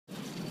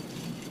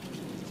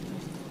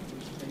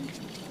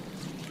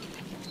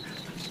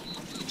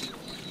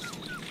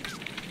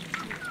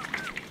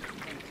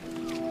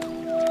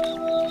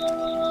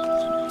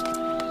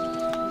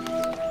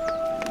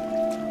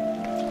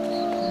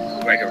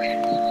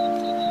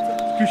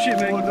Good shit,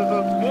 mate.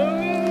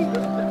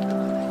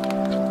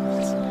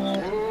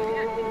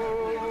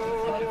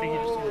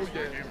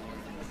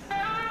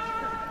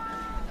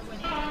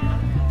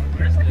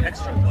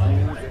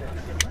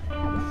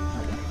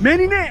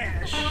 Manny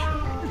Nash!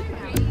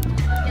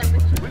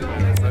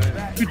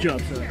 Good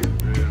job, sir.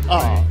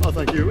 Oh,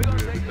 thank you.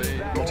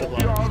 Much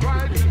obliged.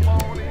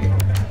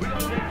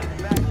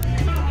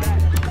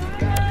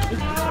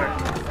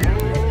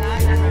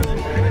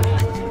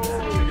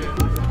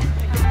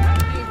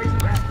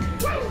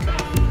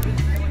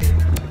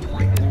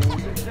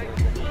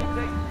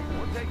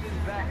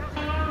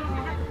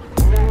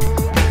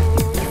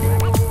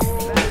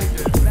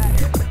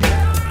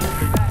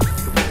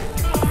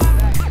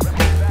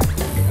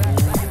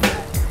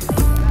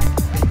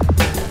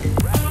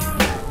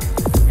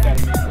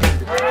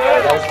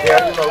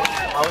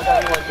 How is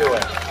everyone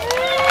doing?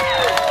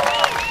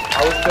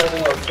 I was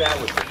building those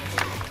sandwiches.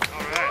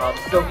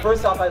 So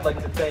first off, I'd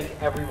like to thank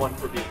everyone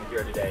for being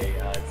here today.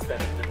 It's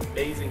been an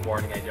amazing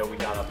morning. I know we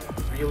got up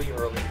really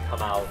early to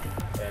come out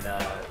and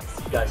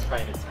see you guys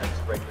trying to attempt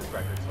to break this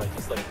record. So I'd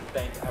just like to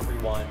thank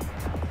everyone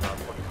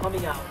for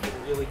coming out and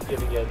really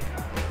giving it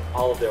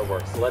all of their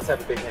work. So let's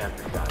have a big hand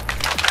for you guys.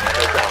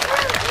 Great job.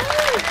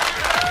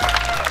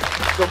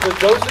 So for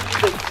those of you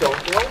that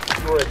don't know,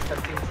 you are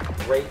attempting to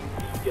break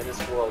the Guinness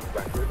World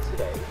Record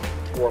today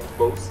for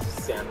most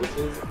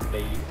sandwiches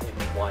made in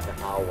 1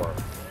 hour.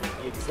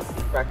 The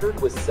existing record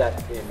was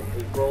set in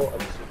April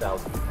of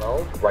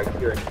 2012, right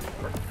here in New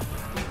York.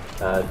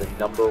 The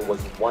number was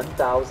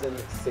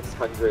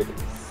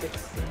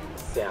 1,660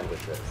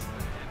 sandwiches.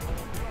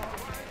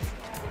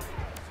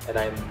 And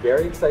I'm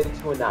very excited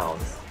to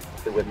announce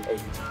that with a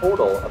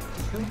total of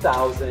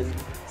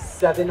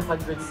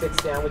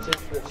 2,706 sandwiches,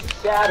 we've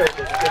shattered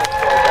this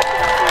Guinness World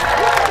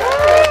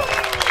Record.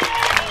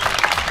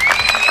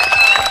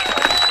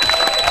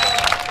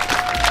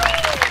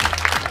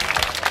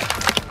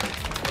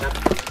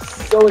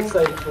 So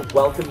excited to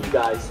welcome you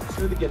guys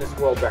to the Guinness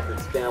World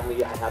Records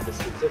family. I have this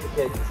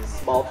certificate. It's a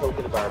small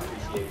token of our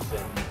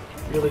appreciation,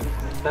 really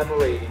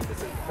commemorating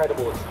this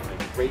incredible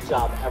achievement. Great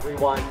job,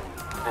 everyone,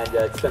 and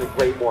it's been a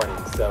great morning.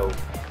 So,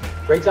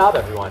 great job,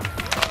 everyone.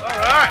 All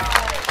right.